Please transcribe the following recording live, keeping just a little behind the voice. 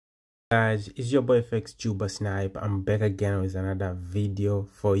Guys, it's your boy FX Juba Snipe. I'm back again with another video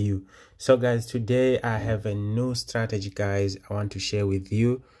for you. So guys, today I have a new strategy, guys. I want to share with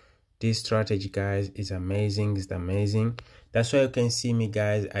you. This strategy, guys, is amazing. It's amazing. That's why you can see me,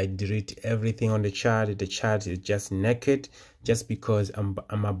 guys. I delete everything on the chart. The chart is just naked, just because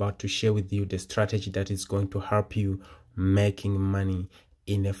I'm about to share with you the strategy that is going to help you making money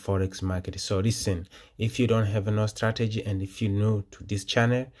in the forex market. So listen, if you don't have no strategy and if you're new to this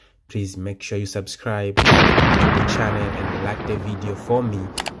channel, please make sure you subscribe to the channel and like the video for me,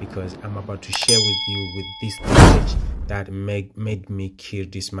 because I'm about to share with you with this strategy that made me kill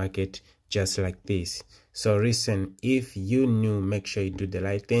this market just like this. So listen, if you new, make sure you do the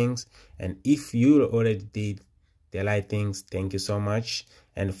right things, and if you already did the right things, thank you so much.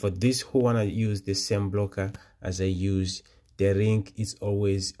 And for this who want to use the same blocker as I use, the link is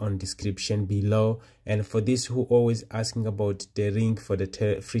always on description below. And for this who always asking about the link for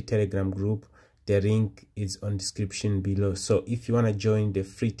the free Telegram group, the link is on description below. So if you want to join the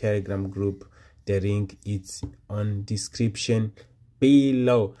free Telegram group, the link is on description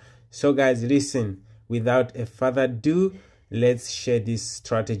below. So guys, listen, without a further ado, let's share this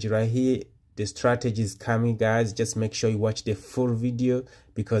strategy right here. The strategy is coming, guys. Just make sure you watch the full video,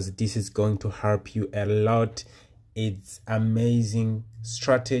 because this is going to help you a lot. It's amazing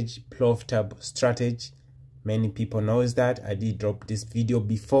strategy, profitable strategy. Many people knows that I did drop this video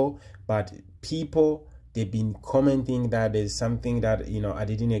before, but people, they've been commenting that there's something that I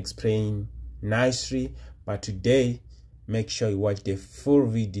didn't explain nicely. But today, make sure you watch the full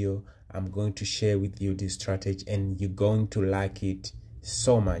video. I'm going to share with you this strategy and you're going to like it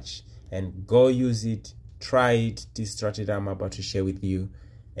so much. And go use it, try it, this strategy I'm about to share with you,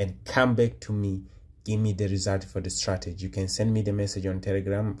 and come back to me. Give me the result for the strategy. You can send me the message on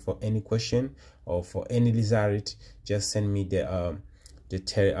Telegram for any question or for any result. Just send me the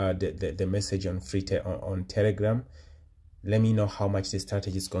message on on Telegram. Let me know how much the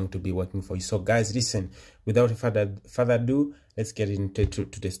strategy is going to be working for you. So guys, listen, without further ado, let's get into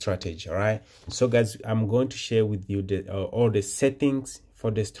the strategy. All right. So guys, I'm going to share with you all the settings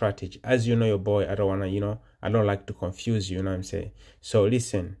for the strategy. As you know, your boy, I don't wanna, I don't like to confuse you. You know what I'm saying? So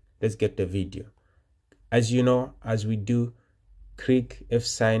listen, let's get the video. As you know, as we do, click F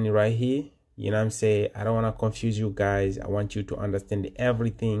sign right here. You know what I'm saying? I don't want to confuse you guys. I want you to understand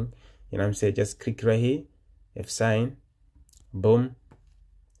everything. You know what I'm saying? Just click right here, F sign, boom.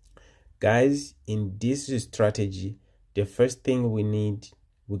 Guys, in this strategy, the first thing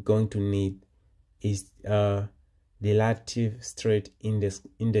we're going to need is relative straight index,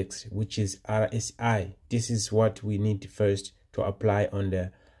 which is RSI. This is what we need first to apply on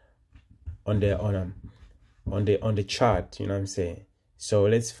the chart. You know what I'm saying? So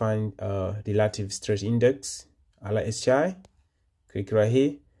let's find relative straight index, RSI. Click right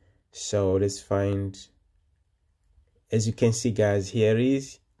here. So let's find, as you can see, guys, here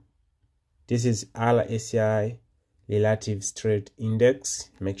is, this is RSI relative straight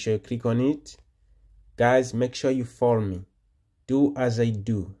index. Make sure you click on it. Guys, make sure you follow me. Do as I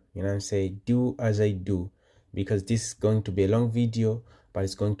do. You know what I'm saying? Do as I do, because this is going to be a long video, but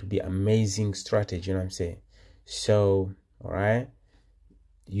it's going to be amazing strategy. You know what I'm saying? So, all right,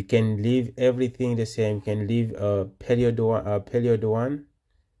 you can leave everything the same. You can leave period one,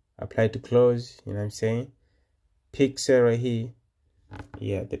 apply to close. You know what I'm saying? Pixel right here.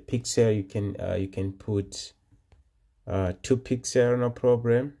 Yeah, the pixel you can put 2 pixel, no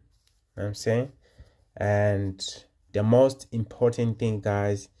problem. You know what I'm saying? And the most important thing,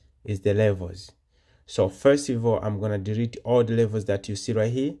 guys, is the levels. So first of all, I'm gonna delete all the levels that you see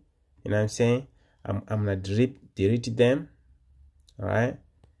right here. You know what I'm saying? I'm gonna delete them. All right,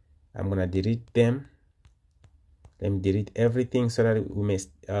 I'm gonna delete them. Let me delete everything so that we may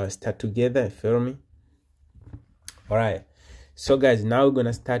start together. Feel me? All right. So guys, now we're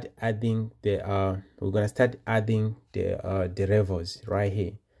gonna start adding the the levels right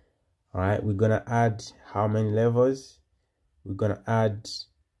here. All right, we're gonna add how many levels? We're gonna add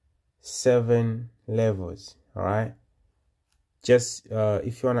 7 levels. All right, just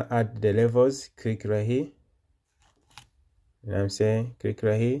if you want to add the levels, click right here. You know what I'm saying? Click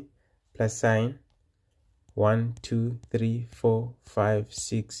right here, plus sign, 1 2 3 4 5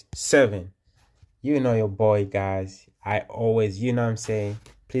 6 7. You know your boy, guys. I always, you know what I'm saying,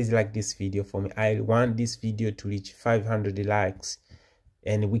 please like this video for me. I want this video to reach 500 likes,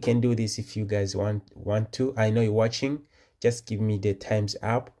 and we can do this if you guys want to. I know you're watching. Just give me the thumbs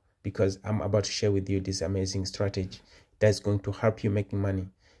up, because I'm about to share with you this amazing strategy that's going to help you making money.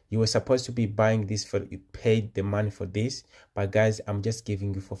 You were supposed to be buying this, for you paid the money for this, but guys, I'm just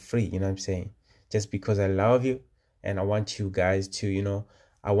giving you for free. You know what I'm saying? Just because I love you and I want you guys to,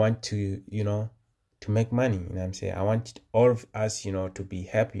 I want to, to make money, you know what I'm saying? I want all of us, to be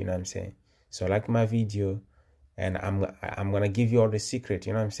happy, you know what I'm saying? So like my video, and I'm gonna give you all the secret,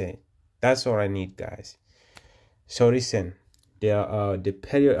 you know what I'm saying? That's all I need, guys. So listen, the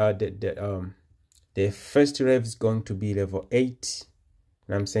period the first rev is going to be level 8. You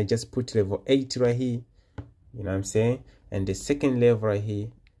know what I'm saying? Just put level 8 right here. You know what I'm saying? And the second level right here,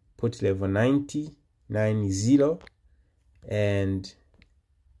 put level 90. And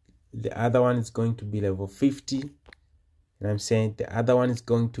the other one is going to be level 50. You know what I'm saying? The other one is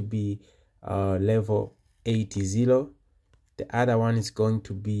going to be level 80. The other one is going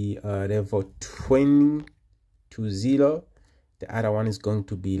to be level 20. The other one is going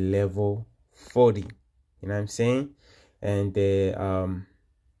to be level 40. You know what I'm saying? And the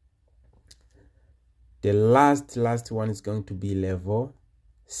last one is going to be level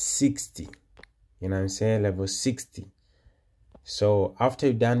 60. You know what I'm saying? Level 60. So after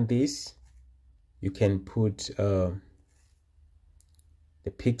you've done this, you can put the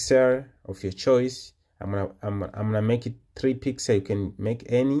pixel of your choice. I'm gonna make it 3 pixels. You can make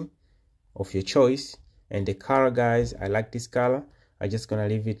any of your choice. And the color, guys, I like this color. I'm just gonna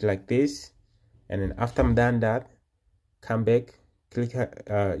leave it like this. And then after I'm done that, come back, click.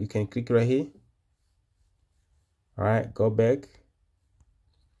 You can click right here. All right, go back.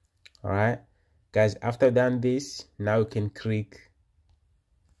 All right, guys. After done this, now you can click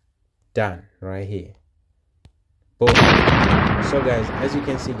done right here. Boom. So guys, as you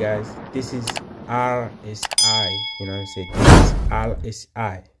can see, guys, this is RSI. You know what I'm saying? This is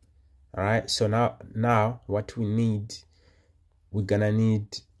RSI. All right. So now what we need, we're gonna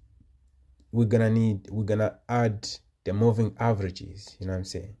add the moving averages. You know what I'm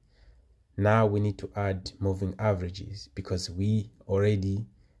saying? Now we need to add moving averages because we already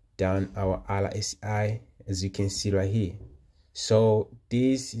done our RSI, as you can see right here. So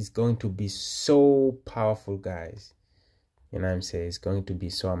this is going to be so powerful, guys. You know what I'm saying? It's going to be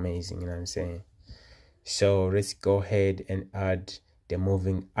so amazing. You know what I'm saying? So let's go ahead and add the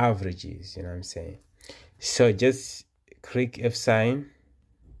moving averages. You know what I'm saying? So just click F sign.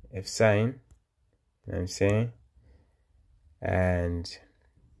 You know what I'm saying? And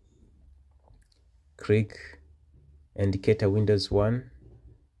click indicator Windows 1.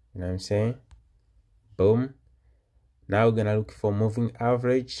 You know what I'm saying? Boom. Now we're gonna look for moving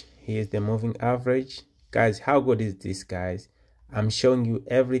average. Here's the moving average. Guys, how good is this, guys? I'm showing you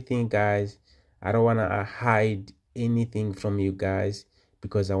everything, guys. I don't wanna hide anything from you guys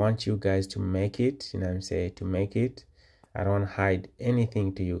because I want you guys to make it. You know what I'm saying? To make it. I don't want to hide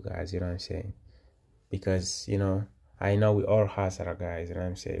anything to you guys. You know what I'm saying? Because, I know we all hustler, guys. You know what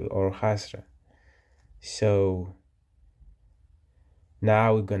I'm saying? We all hustler. So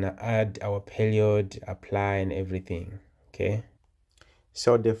now we're gonna add our period, apply, and everything. Okay.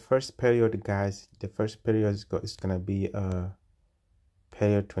 So the first period, guys, is gonna be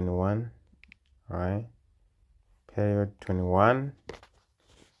period 21. All right. Period 21.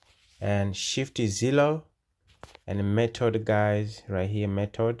 And shift is 0. And method, guys, right here,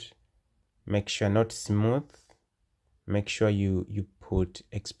 method. Make sure not smooth. Make sure you put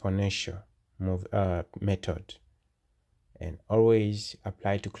exponential method. And always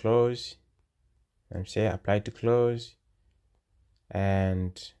apply to close. I'm saying apply to close.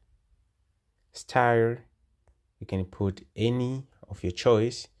 And style, you can put any of your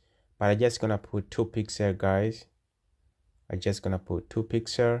choice, but I'm just gonna put 2 pixels, guys. I'm just gonna put 2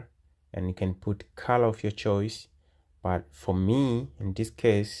 pixels, and you can put color of your choice. But for me, in this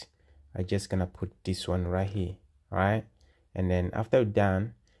case, I'm just gonna put this one right here. All right. And then after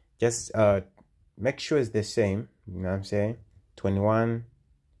done, just make sure it's the same. You know what I'm saying? 21,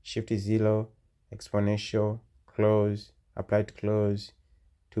 shift is 0, exponential, close, apply to close,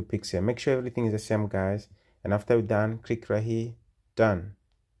 2 pixels. Make sure everything is the same, guys. And after we're done, click right here, done.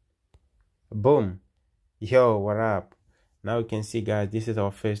 Boom. Yo, what up? Now you can see, guys, this is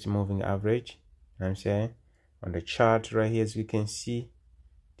our first moving average. You know what I'm saying? On the chart right here, as we can see,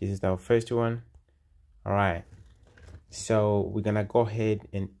 this is our first one. All right. So we're gonna go ahead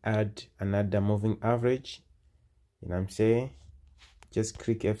and add another moving average. You know what I'm saying? Just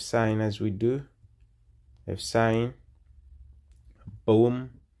click F sign as we do. F sign. Boom.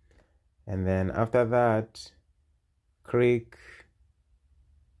 And then after that, click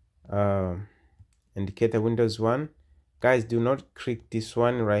indicator Windows 1. Guys, do not click this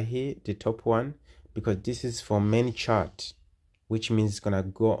one right here, the top one, because this is for main chart, which means it's gonna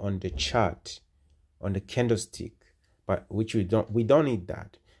go on the chart, on the candlestick, but which we don't need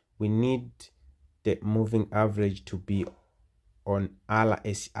that. We need the moving average to be on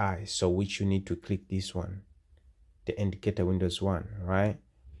RSI, so which you need to click this one, the indicator Windows 1, right?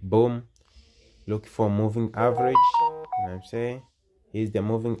 Boom. Look for moving average. You know what I'm saying? Here's the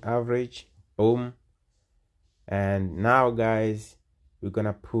moving average. Boom. And now guys, we're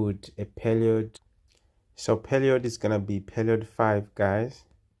gonna put a period. So period is gonna be period 5, guys.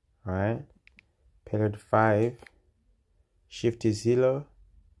 All right, period 5. Shift is 0.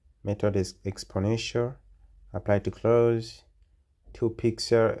 Method is exponential. Apply to close. 2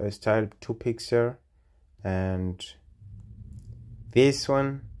 pixel, style 2 pixel, and this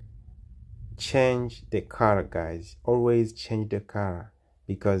one, change the color, guys. Always change the color,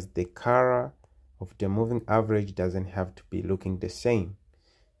 because the color of the moving average doesn't have to be looking the same.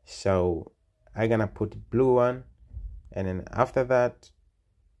 So I'm gonna put blue one, and then after that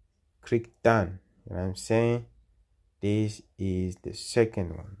click done. You know what I'm saying? This is the second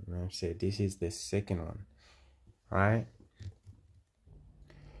one. You know what I'm saying? This is the second one.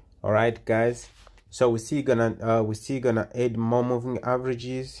 All right guys, so we're still gonna add more moving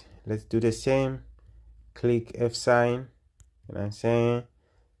averages. Let's do the same. Click F sign, you know what I'm saying,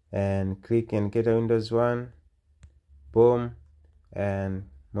 and click and get a Windows 1. Boom, and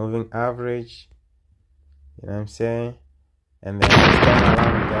moving average, you know what I'm saying. And then this time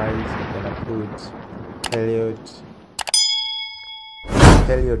around guys, we're gonna put period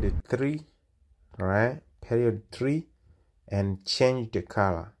 3. All right, period 3, and change the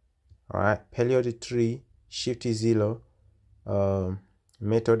color. All right, period 3, shift is 0,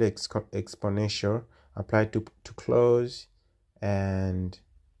 method exponential, apply to close, and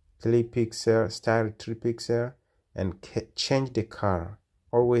 3 pixel, style 3 pixel, and change the color.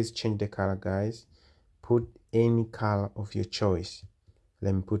 Always change the color, guys. Put any color of your choice.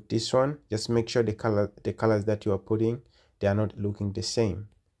 Let me put this one. Just make sure the colors that you are putting, they are not looking the same.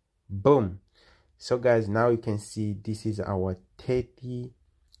 Boom. So guys, now you can see this is our 30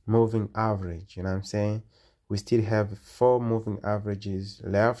 moving average. You know what I'm saying? We still have 4 moving averages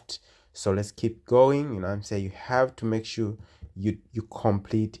left, so let's keep going. You know what I'm saying? You have to make sure you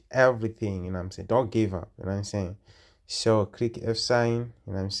complete everything. You know what I'm saying? Don't give up. You know what I'm saying? So click F sign,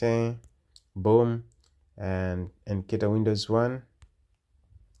 you know what I'm saying, boom, and get a Windows 1.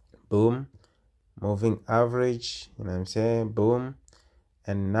 Boom, moving average, you know what I'm saying, boom.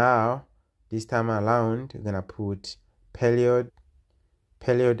 And now this time around we're gonna put period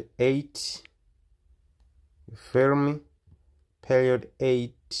 8. You feel me? Period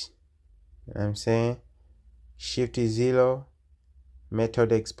 8, you know what I'm saying, shift is 0,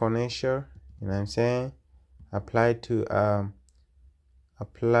 method exponential, you know what I'm saying, apply to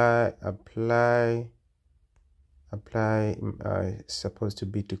supposed to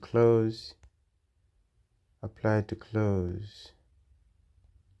be to close, apply to close.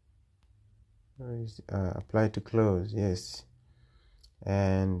 Where is apply to close? Yes.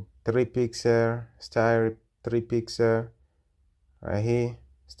 And 3 pixel, style 3 pixel, right here,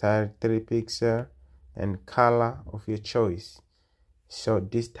 style 3 pixel, and color of your choice. So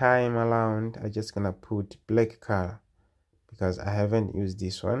this time around I'm just gonna put black color because I haven't used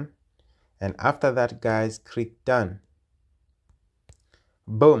this one. And after that guys, click done.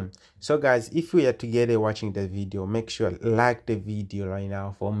 Boom. So guys, if we are together watching the video, make sure like the video right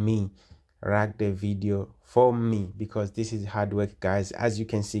now for me. Like the video for me, because this is hard work, guys. As you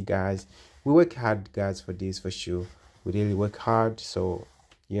can see, guys, we work hard, guys, for this, for sure. We really work hard. So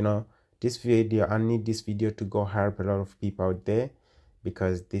you know, this video, I need this video to go help a lot of people out there,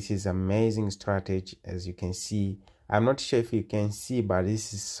 because this is amazing strategy. As you can see, I'm not sure if you can see, but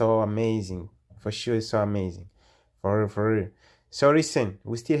this is so amazing, for sure. It's so amazing, for real. So listen,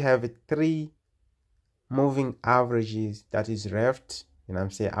 we still have 3 moving averages that is left. You know what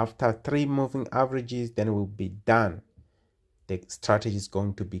I'm saying? After 3 moving averages, then we'll be done. The strategy is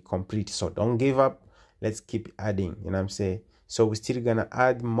going to be complete. So don't give up. Let's keep adding. You know what I'm saying? So we're still gonna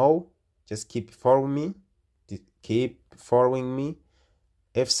add more. Just keep following me. Keep following me.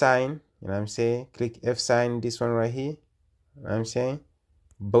 F sign. You know what I'm saying? Click F sign. This one right here. You know what I'm saying?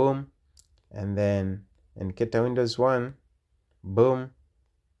 Boom. And then get a Windows 1. Boom.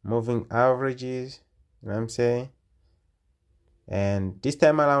 Moving averages. You know what I'm saying? And this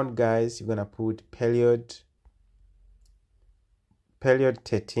time around guys, you're gonna put period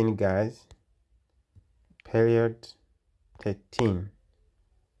 13, guys, period 13,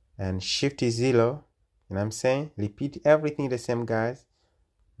 and shift is 0. You know what I'm saying? Repeat everything the same, guys.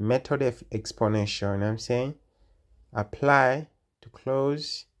 Method of exponential, you know what I'm saying, apply to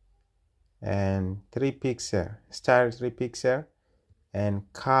close, and 3 pixel, style 3 pixel,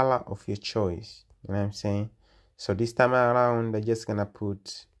 and color of your choice. You know what I'm saying? So this time around I'm just gonna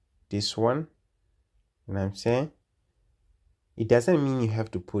put this one. You know what I'm saying? It doesn't mean you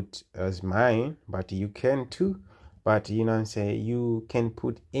have to put as mine, but you can too. but you know what I'm saying, you can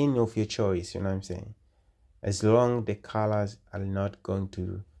put any of your choice, you know what I'm saying, as long the colors are not going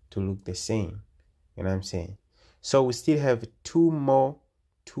to look the same, you know what I'm saying. So we still have two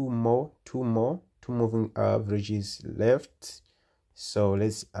moving averages left. So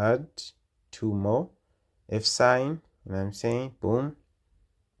let's add two more. F sign, you know what I'm saying, boom,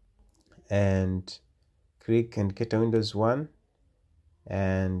 and click and get a Windows 1,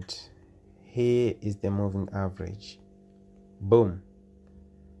 and here is the moving average, boom,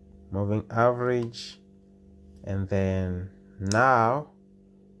 moving average. And then now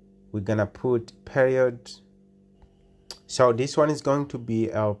we're gonna put period. So this one is going to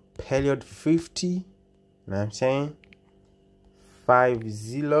be our period 50, you know what I'm saying,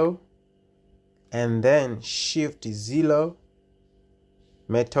 50, and then shift 0,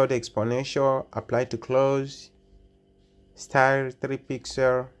 method exponential, apply to close, style 3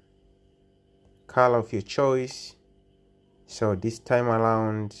 pixel, color of your choice. So this time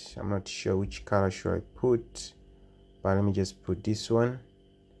around, I'm not sure which color should I put, but let me just put this one, you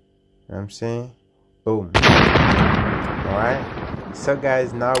know what I'm saying, boom. All right, so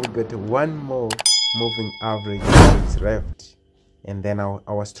guys, now we got one more moving average that's left, and then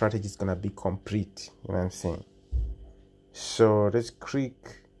our strategy is gonna be complete, you know what I'm saying. So let's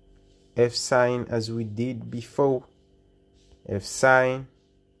click F sign as we did before, F sign,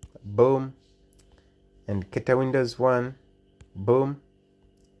 boom, and get a Windows 1, boom,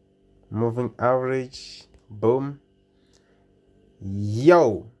 moving average, boom.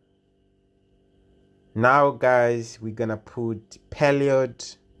 Yo, now guys, we're gonna put period.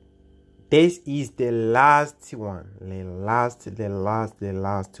 This is the last one, the last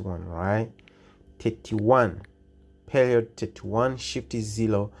one, right? 31, period 31, shift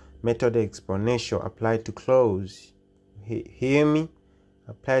 0, method exponential, apply to close. Hear me?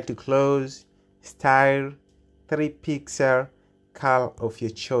 Apply to close, style 3 pixel, color of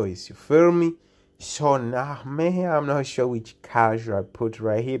your choice. You feel me? So now, man, I'm not sure which color should I put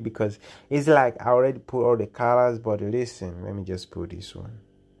right here, because it's like I already put all the colors. But listen, let me just put this one.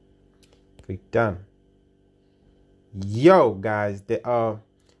 Click done. Yo, guys, the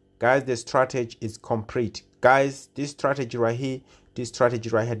strategy is complete. Guys, this strategy right here, this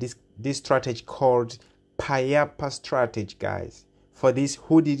strategy called PAYAPA strategy, guys. For this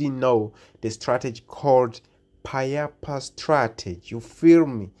who didn't know, the strategy called PAYAPA strategy. You feel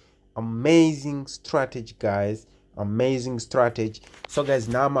me? Amazing strategy, guys, amazing strategy. So guys,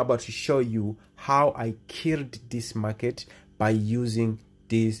 now I'm about to show you how I killed this market by using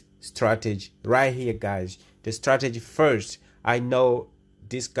this strategy right here, guys. The strategy first, I know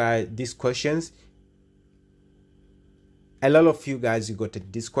these questions, a lot of you guys, you got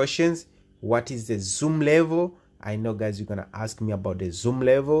these questions. What is the zoom level? I know guys, you're gonna ask me about the zoom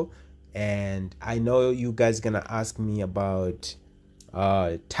level, and I know you guys gonna ask me about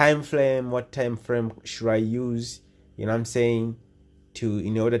time frame. What time frame should I use, you know what I'm saying,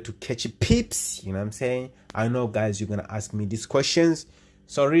 in order to catch pips, you know what I'm saying. I know guys, you're gonna ask me these questions.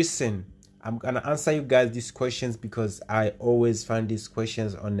 So listen, I'm gonna answer you guys these questions because I always find these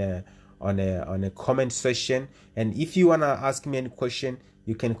questions on a comment section. And if you wanna ask me any question,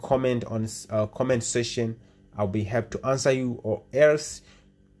 you can comment on comment section. I'll be happy to answer you, or else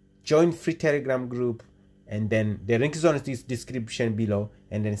join free Telegram group, and then the link is on this description below,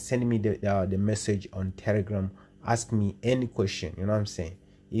 and then send me the message on Telegram. Ask me any question, you know what I'm saying,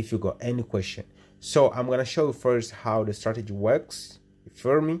 if you got any question. So I'm gonna show you first how the strategy works. You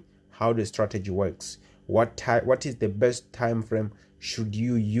feel me? How the strategy works. What is the best time frame should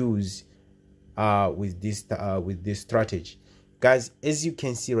you use with this strategy, guys? As you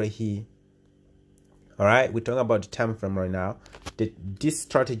can see right here, all right, we're talking about the time frame right now. This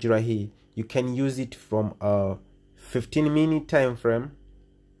strategy right here, you can use it from a 15-minute time frame.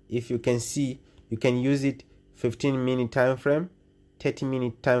 If you can see, you can use it 15-minute time frame,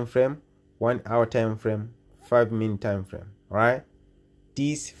 30-minute time frame, 1 hour time frame, 5-minute time frame. All right,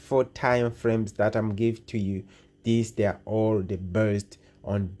 these 4 time frames that I'm giving to you, they are all the best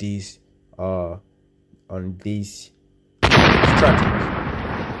on this strategy.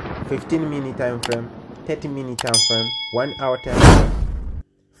 15-minute time frame, 30-minute time frame, 1 hour time frame,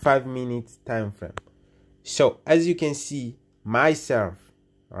 5 minutes time frame. So as you can see myself,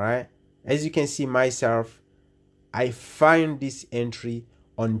 all right, as you can see myself, I find this entry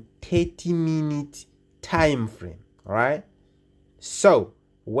on 30-minute time frame. All right, so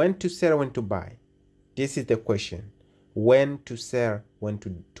when to sell, when to buy, this is the question. When to sell, when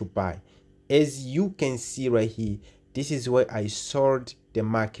to buy. As you can see right here, this is where I sold the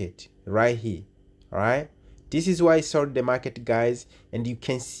market right here. All right, this is why I sold the market, guys, and you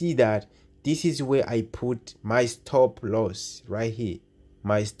can see that this is where I put my stop loss right here.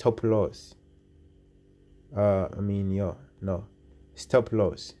 My stop loss. Stop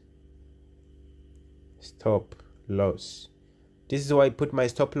loss. Stop loss. This is where I put my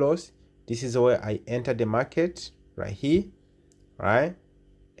stop loss. This is where I enter the market right here. Right?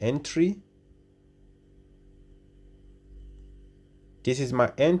 Entry. This is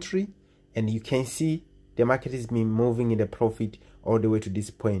my entry, and you can see the market has been moving in the profit all the way to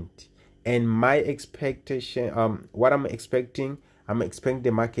this point. And my expectation, what I'm expecting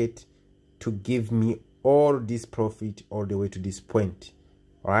the market to give me all this profit all the way to this point.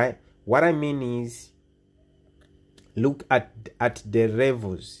 All right, what I mean is, look at the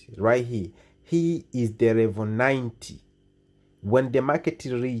levels right here. Here is the level 90. When the market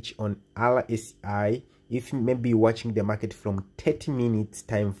reach on RSI, if you may be watching the market from 30 minutes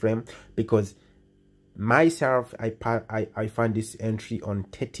time frame, because myself I find this entry on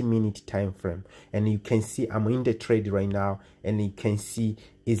 30-minute time frame, and you can see I'm in the trade right now, and you can see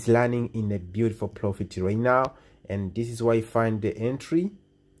it's landing in a beautiful profit right now. And this is why I find the entry,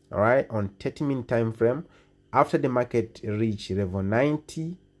 all right, on 30-minute time frame. After the market reach level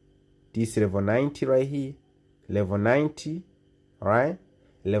 90, this level 90 right here, level 90, all right,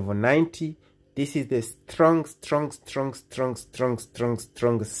 level 90. This is the strong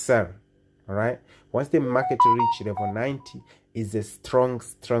sell. All right, once the market reach level 90, is a strong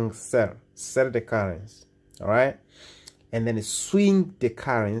sell. Sell the currency. All right, and then swing the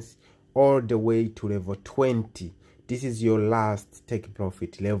currency all the way to level 20. This is your last take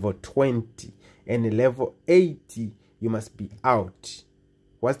profit, level 20, and level 80 you must be out.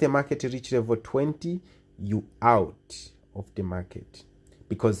 Once the market reach level 20, you out of the market,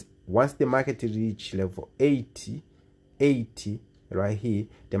 because once the market reach level 80 right here,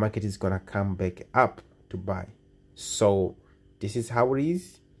 the market is gonna come back up to buy. So this is how it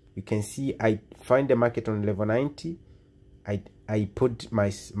is. You can see I find the market on level 90. I put my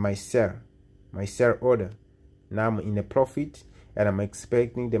sell order. Now I'm in a profit, and I'm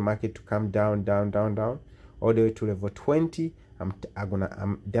expecting the market to come down all the way to level 20. I'm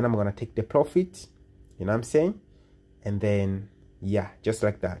gonna take the profit, you know what I'm saying? And then yeah, just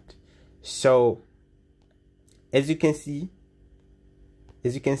like that. So as you can see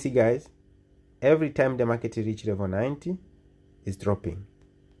guys, every time the market reach level 90 is dropping.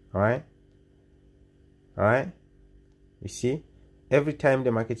 All right, you see, every time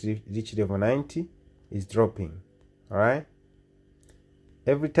the market reach level 90 is dropping. All right,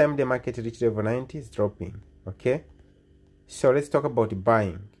 every time the market reach level 90 is dropping. Okay, so let's talk about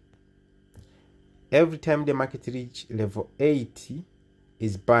buying. Every time the market reach level 80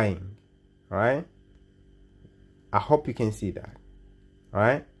 is buying. All right, I hope you can see that. All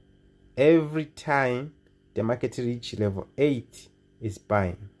right, every time the market reach level 8 is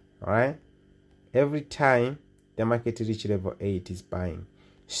buying. All right, every time the market reach level 8 is buying.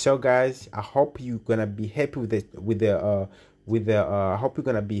 So guys, I hope you're gonna be happy with the I hope you're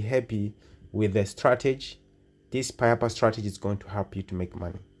gonna be happy with the strategy. This PAYAPA strategy is going to help you to make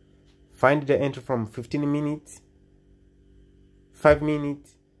money. Find the entry from 15 minutes, 5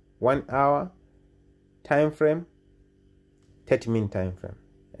 minutes, 1 hour time frame, 30-minute time frame,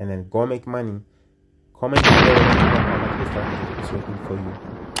 and then go make money. Comment below how much the strategy is working for you.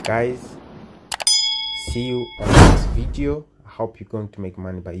 Guys, see you on the next video. I hope you're going to make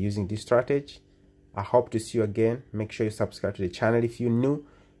money by using this strategy. I hope to see you again. Make sure you subscribe to the channel if you're new,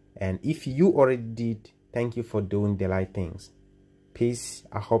 and if you already did, thank you for doing the right things. Peace.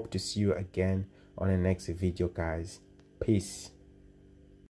 I hope to see you again on the next video, guys. Peace.